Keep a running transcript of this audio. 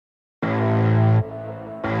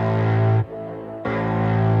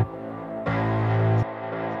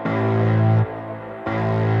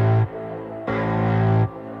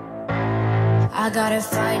I gotta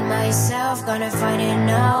find myself, gonna find it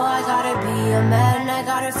now. I gotta be a man, I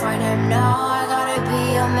gotta find him now. I gotta be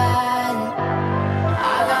a man,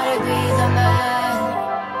 I gotta be the man.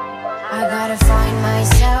 I gotta find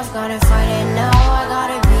myself, gotta find it now. I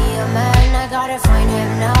gotta be a man, I gotta find him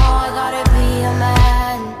now. I gotta be a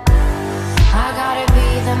man, I gotta be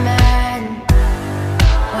the man.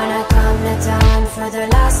 When I come to town for the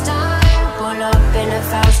last time, pull up in a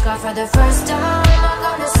fast car for the first time, I'm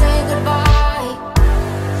gonna say goodbye.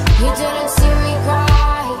 You didn't see me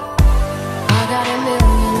cry. I got a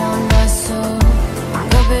million on my soul,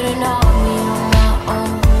 no bidding on me on my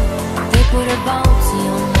own. They put a bounty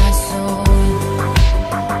on my soul.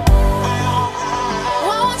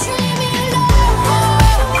 Won't you leave me alone?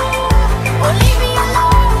 Or leave me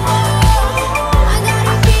alone? I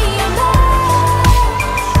gotta be a man,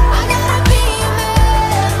 I gotta be a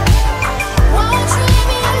man. Won't you leave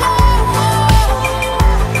me alone?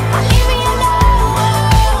 Or leave me alone?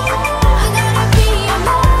 I gotta be a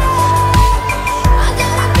man, I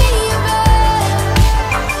gotta be a man.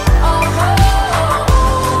 Oh, oh,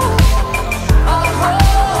 oh,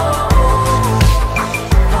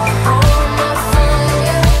 oh, my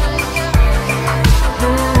fire.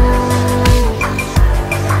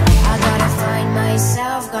 I gotta find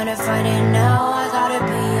myself, gotta find it now. I gotta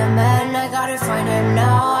be a man, I gotta find him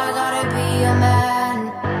now. I gotta be a man,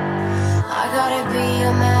 I gotta be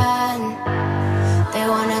a man. They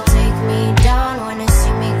wanna take me down, wanna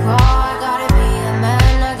see me crawl. I gotta be a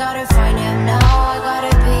man, I gotta find him now. I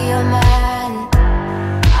gotta be a man,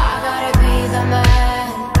 I gotta be the man.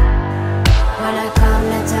 When I come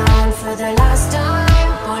to town for the last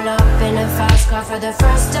time, pull up in a fast car for the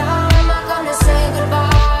first time, I'm gonna say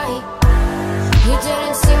goodbye. You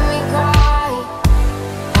didn't see me cry.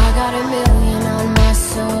 I got a million on my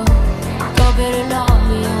soul, go bidding on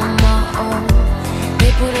me on my own.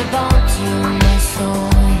 They put a bounty on my soul.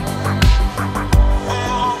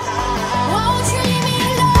 Won't you leave me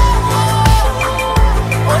alone?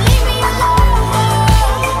 Or leave me alone?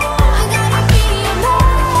 I gotta be a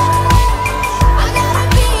man, I gotta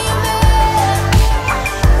be a man.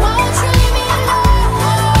 Won't you leave me alone?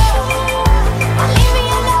 Or leave me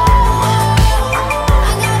alone?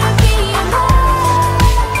 I gotta be a man,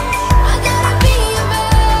 I gotta be a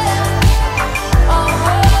man. Oh,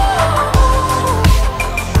 oh,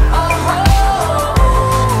 oh, oh,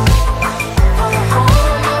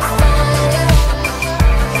 my fire.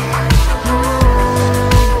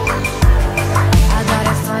 I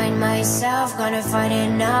gotta find myself, gonna find it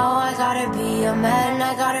now. I gotta be a man,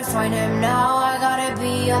 I gotta find him now. I gotta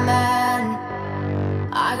be a man,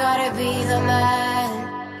 I gotta be the man.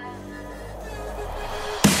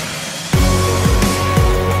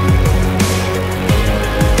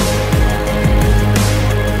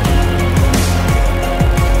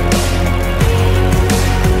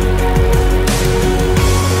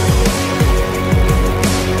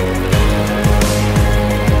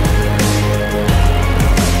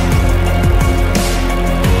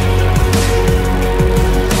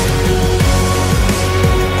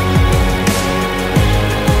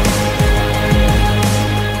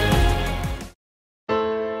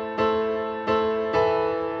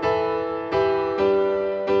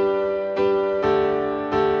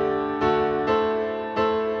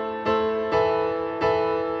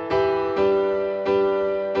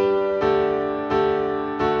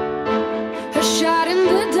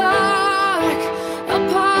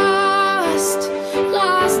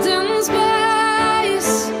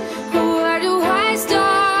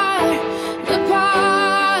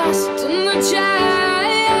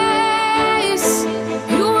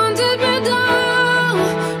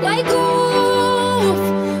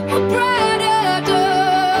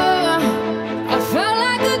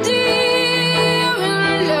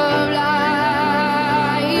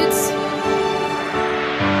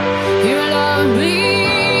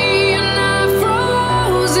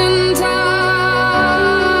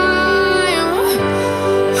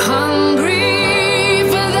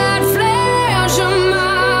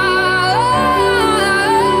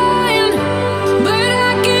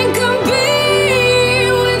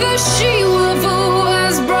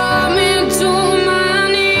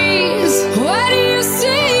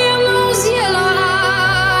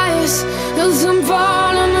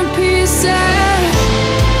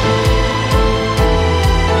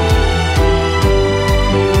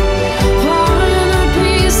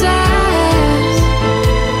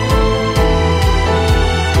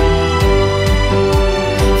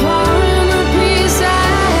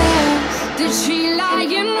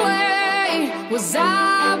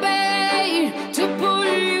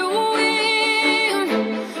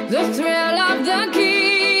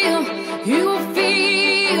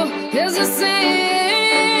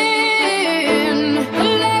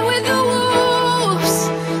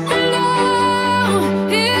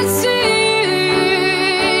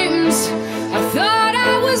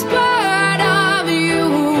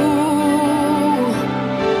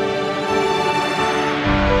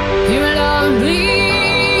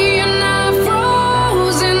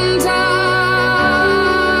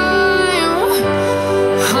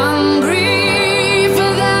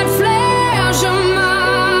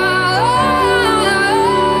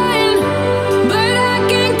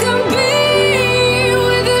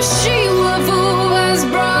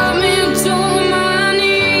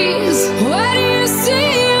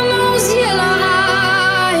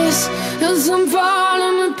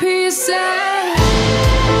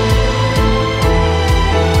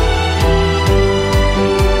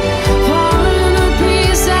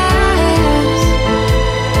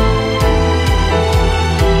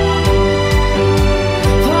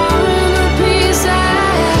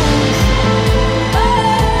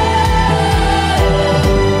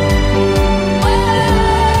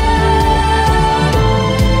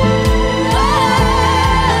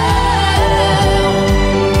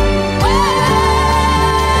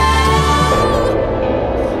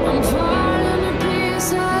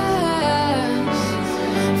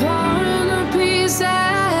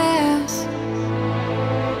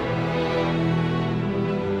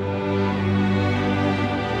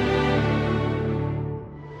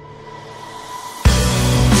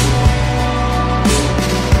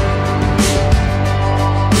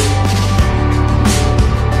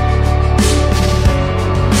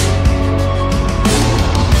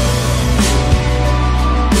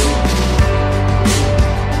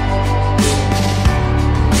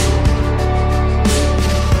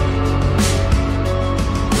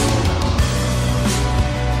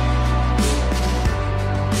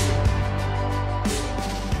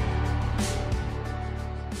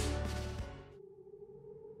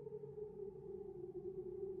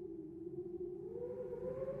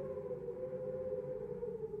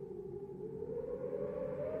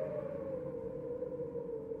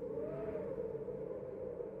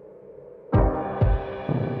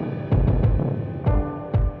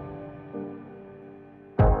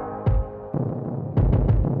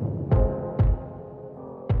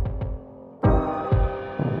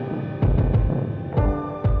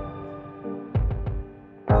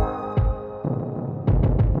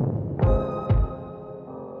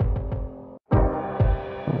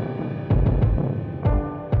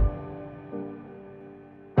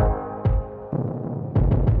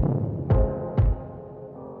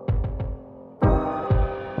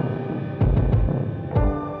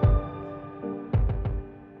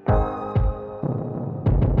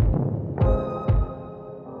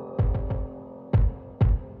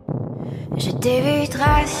 t'ai vu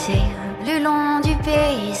tracer le long du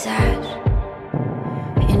paysage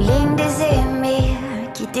une ligne des aimés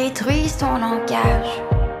qui détruisent ton langage.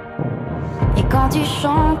 Et quand tu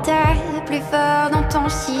chantais plus fort dans ton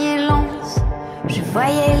silence, je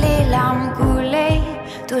voyais les larmes couler,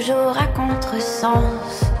 toujours à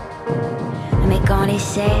contresens. Mais quand les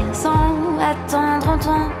saisons attendront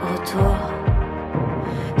ton retour,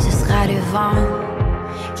 ce sera le vent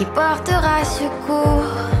qui portera secours.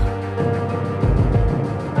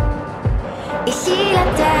 Et si la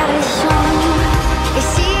terre est sombre, et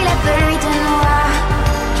si la pluie te noie,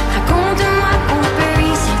 raconte-moi qu'on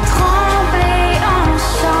puisse trembler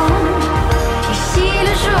ensemble. Et si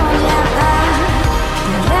le jour vient pas,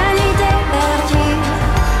 dans la nuit est perdue,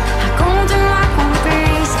 raconte-moi qu'on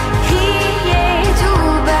puisse crier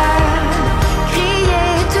tout bas,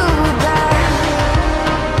 crier tout bas.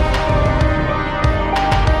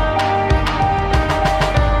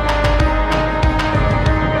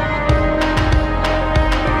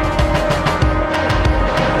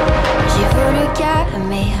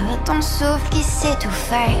 Calmer ton souffle qui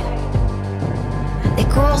s'étouffait, des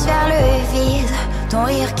courses vers le vide, ton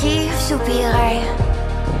rire qui soupirait.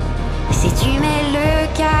 Si tu mets le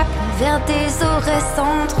cap vers des horizons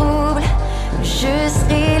sans trouble, je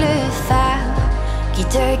serai le phare qui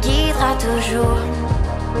te guidera toujours.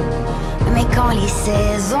 Mais quand les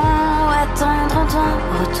saisons attendront ton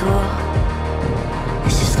retour,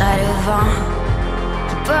 ce sera le vent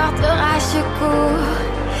qui portera secours.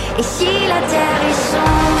 Et si la terre est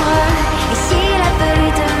sombre, et si la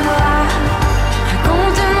pluie te noie,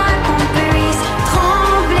 raconte-moi qu'on puisse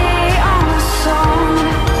trembler ensemble.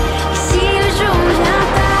 Et si le jour vient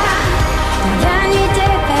tard, quand la nuit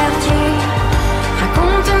est perdue,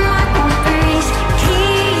 raconte-moi qu'on puisse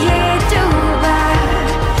crier tout bas,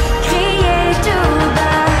 crier tout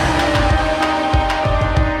bas.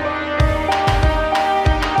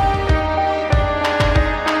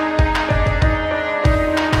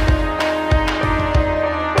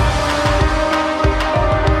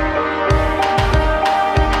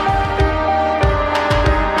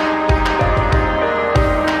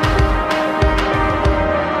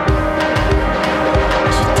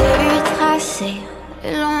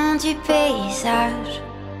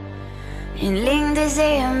 Une ligne des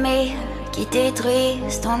aimés qui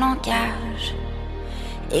détruisent ton langage.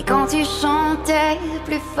 Et quand tu chantais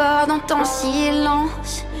plus fort dans ton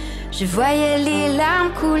silence, je voyais les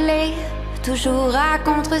larmes couler, toujours à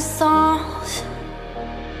contresens.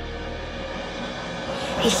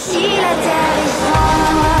 Et si la terre est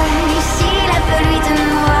sombre, et si la pluie te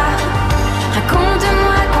noie,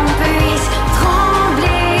 raconte-moi qu'on puisse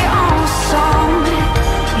trembler ensemble.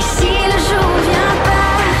 Et si le jour vient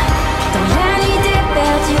pas, dans la nuit est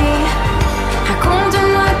perdue,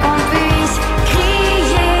 raconte-moi qu'on puisse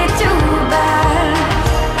crier tout bas.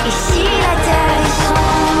 Et si la terre est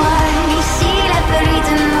sombre, et si la pluie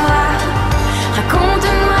te noie,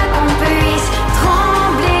 raconte-moi qu'on puisse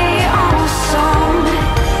trembler ensemble.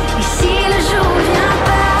 Et si le jour vient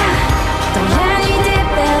pas, dans la nuit est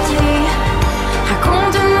perdue,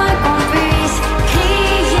 raconte-moi qu'on puisse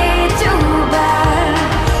crier tout bas,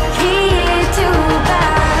 crier tout bas.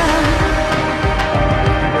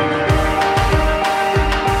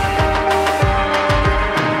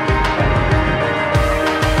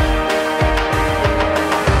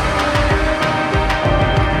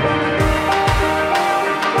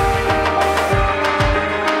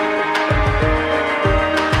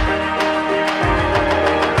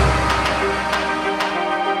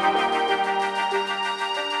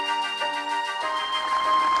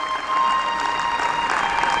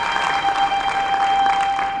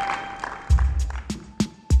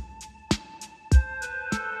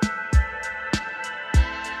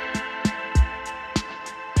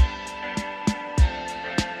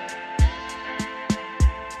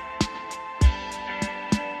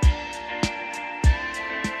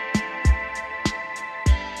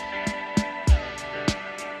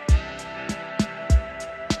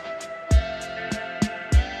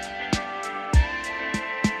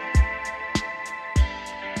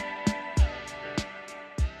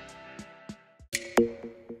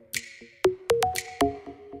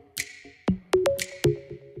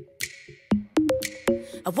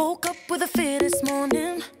 I woke up with a fear this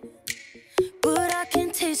morning, but I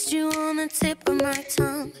can taste you on the tip of my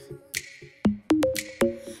tongue.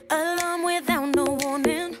 Alarm without no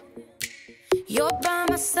warning, you're by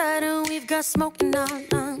my side and we've got smoke in our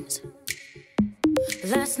lungs.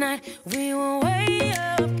 Last night we were way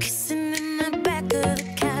up, kissing in the back of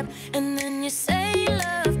the cab, and then you say,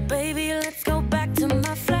 love, baby, let's go back to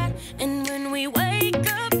my flat. And when we wake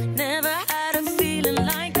up, never had a feeling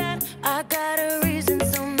like that. I got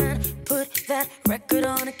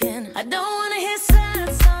again. I don't wanna hear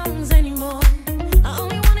sad songs anymore. I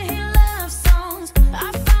only wanna hear love songs.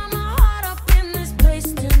 I found my heart up in this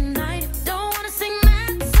place tonight. Don't wanna sing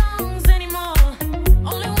mad songs anymore.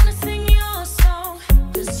 Only wanna sing your song.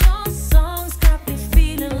 'Cause your songs got me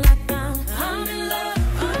feeling like I'm in love,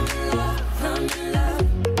 I'm in love, I'm in love.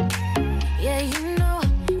 Yeah, you know,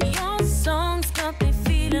 your songs got me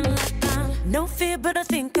feeling like no fear, but I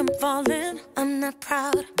think I'm falling. I'm not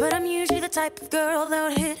proud, but I'm usually the type of girl that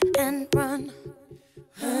would hit and run.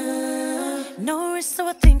 No risk, so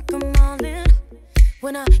I think I'm all in.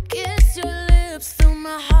 When I kiss your lips, feel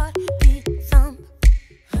my heartbeat thump.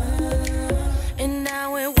 And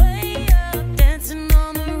now we're way up, dancing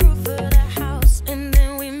on the roof of the house. And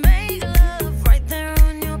then we make love right there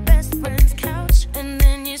on your best friend's couch. And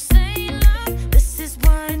then you say, love, this is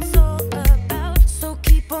what it's all about. So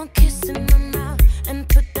keep on kissing my mouth and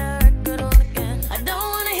put that record on again. I don't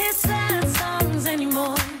wanna hear sad songs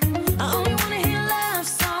anymore. I only wanna hear love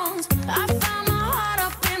songs. I found my heart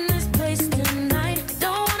up in this place tonight.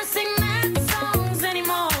 Don't wanna sing mad songs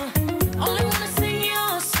anymore. Only wanna sing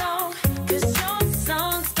your song. 'Cause your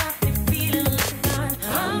songs got me feeling like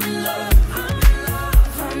I'm in love, I'm in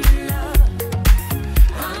love, I'm in love.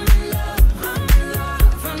 I'm in love, I'm in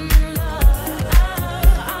love, I'm in love.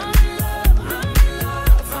 I'm in love, I'm in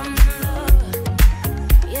love, I'm in love.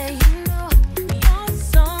 Yeah, you know, your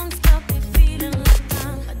songs got me feeling like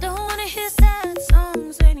I don't wanna hear sad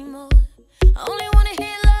songs anymore. I only wanna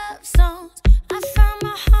hear love songs. I found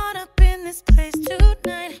my heart up in this place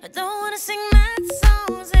tonight. I don't wanna sing mad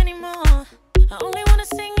songs anymore. I only wanna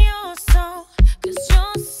sing your song. 'Cause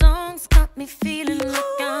your songs got me feeling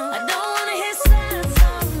like I don't wanna hear sad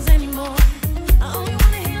songs anymore. I only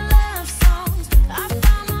wanna hear love songs. I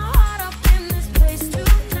found my heart up in this place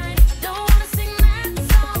tonight. I don't wanna sing mad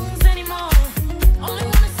songs anymore. Only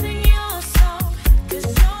wanna sing your song. 'Cause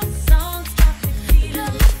your songs got me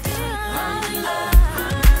feeling like I'm in love,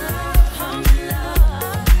 I'm in love,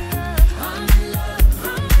 I'm in love,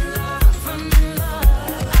 I'm in love, I'm in love,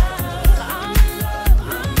 I'm in love,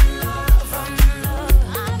 I'm in love, I'm in love.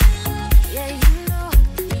 Yeah, you know,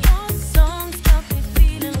 your songs got me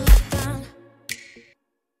feeling like I'm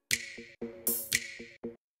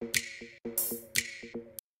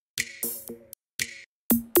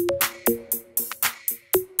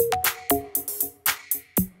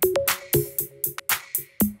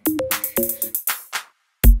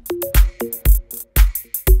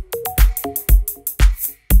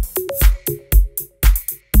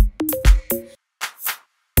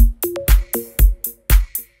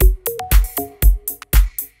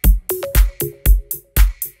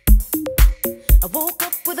I woke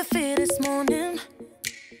up with a fear this morning,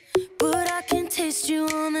 but I can taste you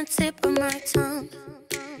on the tip of my tongue.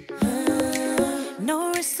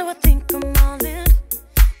 No risk, so I think I'm all in.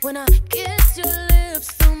 When I kiss your lips,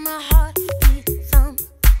 feel my heartbeat thump.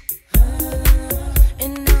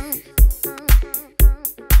 And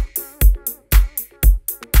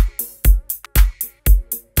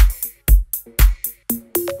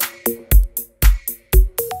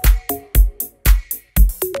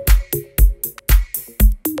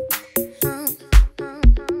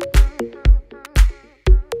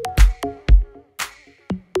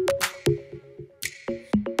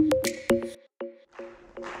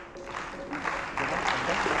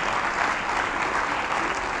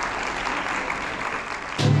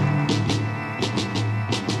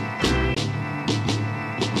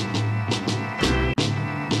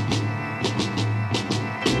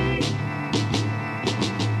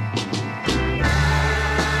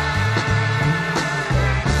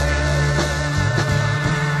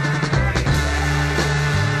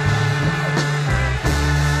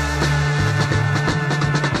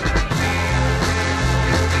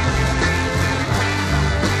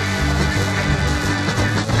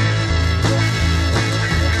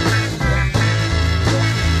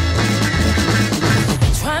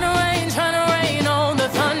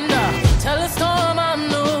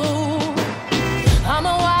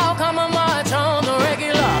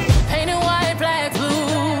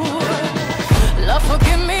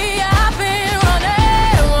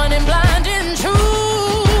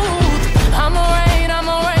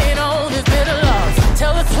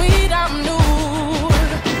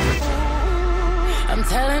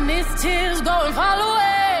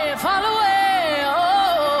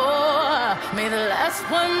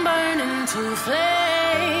one burn into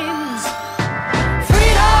flames.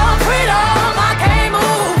 Freedom, freedom, I can't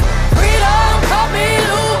move. Freedom, cut me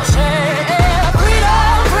loose. Yeah.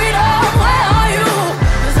 Freedom, freedom, where are you?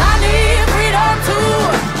 'Cause I need freedom too.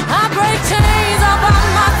 I break chains all by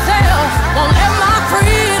myself. Won't let my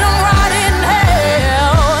freedom rot in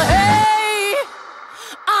hell.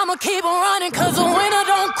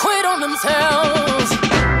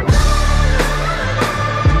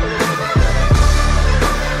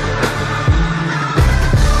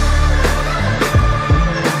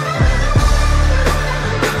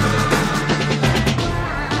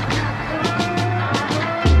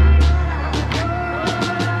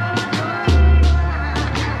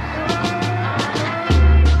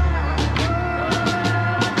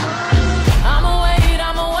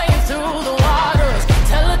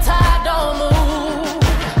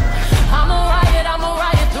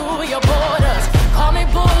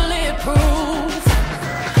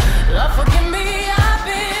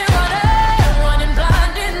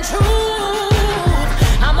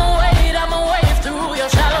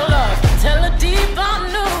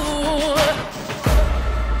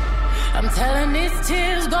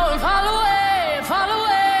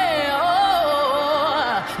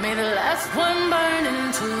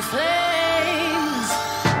 flames.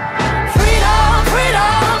 Freedom,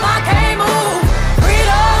 freedom, I can't move.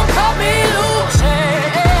 Freedom, cut me loose.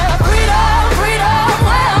 Yeah. Freedom, freedom,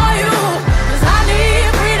 where are you? 'Cause I need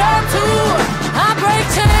freedom too. I break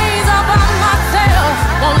chains all by myself.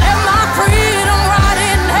 Won't let my freedom rot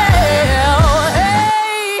in hell.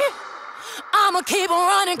 Hey, I'ma keep on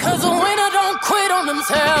running 'cause the winner don't quit on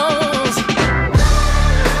themselves.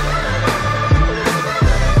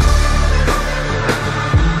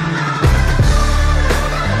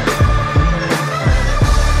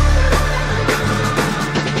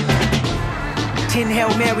 10 Hail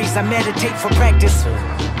Marys, I meditate for practice.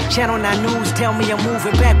 Channel 9 News tell me I'm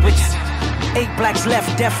moving backwards. 8 blacks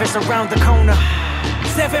left, death is around the corner.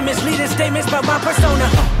 7 misleading statements about my persona.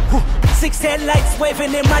 6 headlights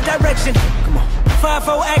waving in my direction. Come on.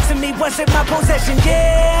 5-0 asking me what's in my possession.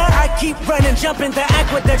 Yeah, I keep running, jumping the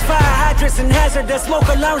aqueducts, fire hydrants and hazardous smoke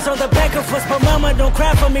alarms on the back of us. But mama, don't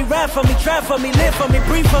cry for me, ride for me, try for me, live for me,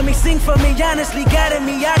 breathe for me, sing for me. Honestly, guiding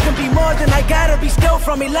me, I can be more than I gotta be. Stole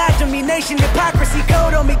from me, lied to me, nation hypocrisy,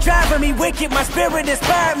 code on me, driving me wicked. My spirit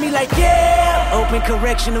inspired me like yeah. Open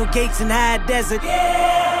correctional gates in high desert.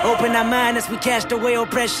 Yeah. Open our mind as we cast away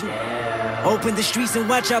oppression. Open the streets and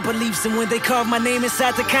watch our beliefs. And when they carve my name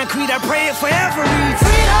inside the concrete, I pray it forever reads.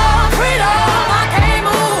 Freedom, freedom, I can't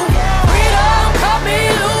move. Freedom, cut me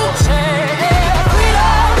loose. Yeah.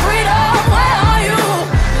 Freedom, freedom, where are you?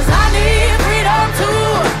 'Cause I need freedom too.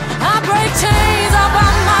 I break chains all by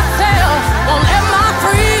myself. Won't let my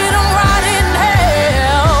freedom rot in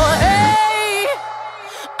hell. Hey,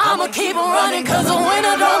 I'ma keep on running 'cause the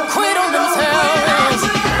winner don't quit on themselves.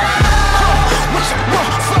 What you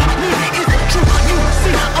want from me? Is it true? You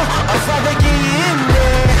see, Father, get in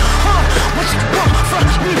there. What you want from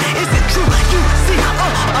me? Is it true? You see,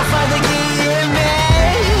 Father, get in there.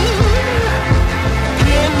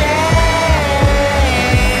 In there.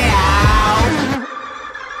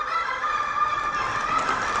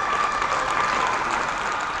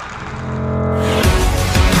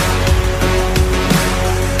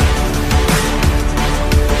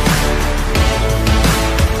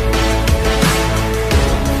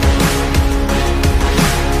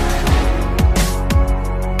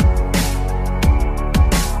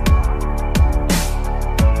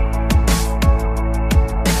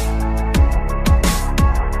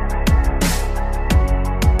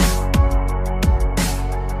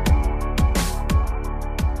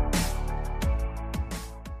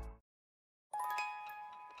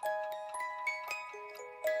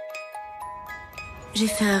 J'ai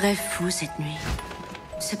fait un rêve fou cette nuit.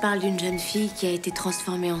 Ça parle d'une jeune fille qui a été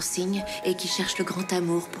transformée en cygne et qui cherche le grand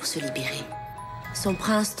amour pour se libérer. Son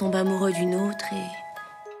prince tombe amoureux d'une autre et...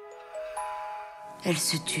 elle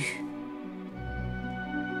se tue.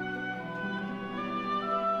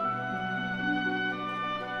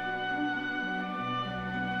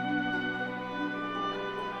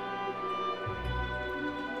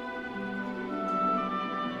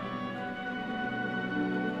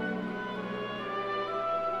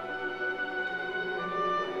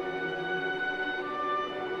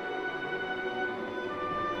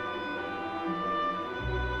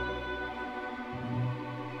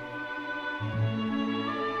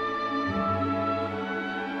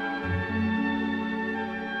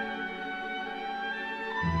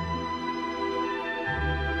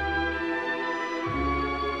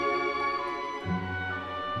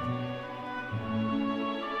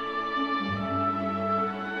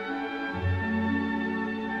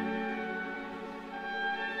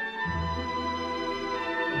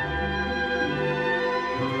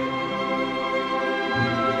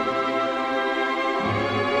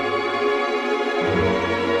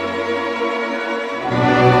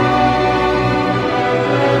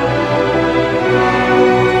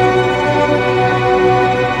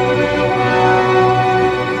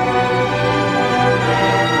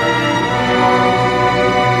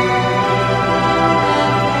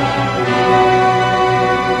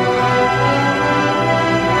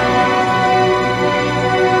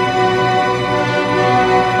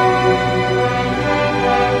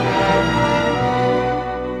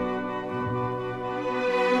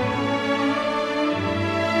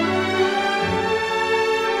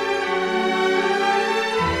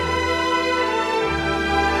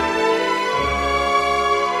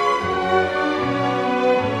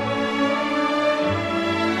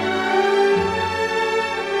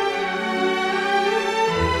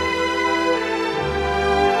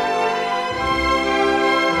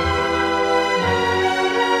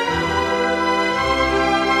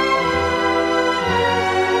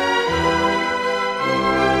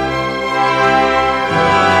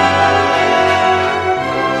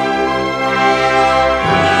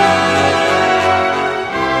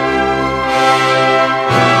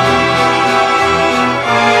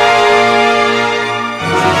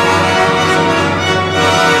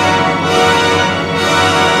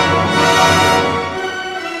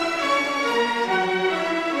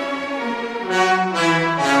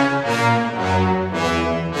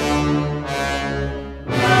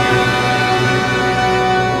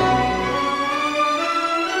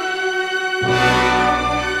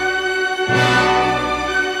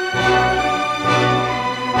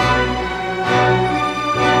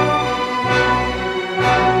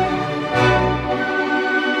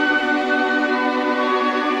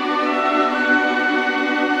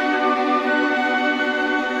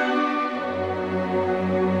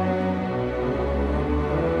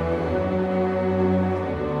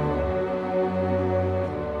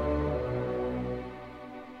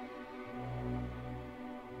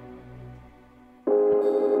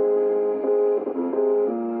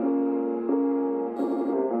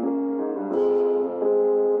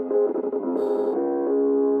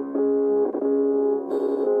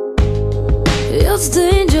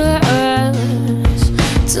 dangerous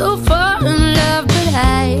to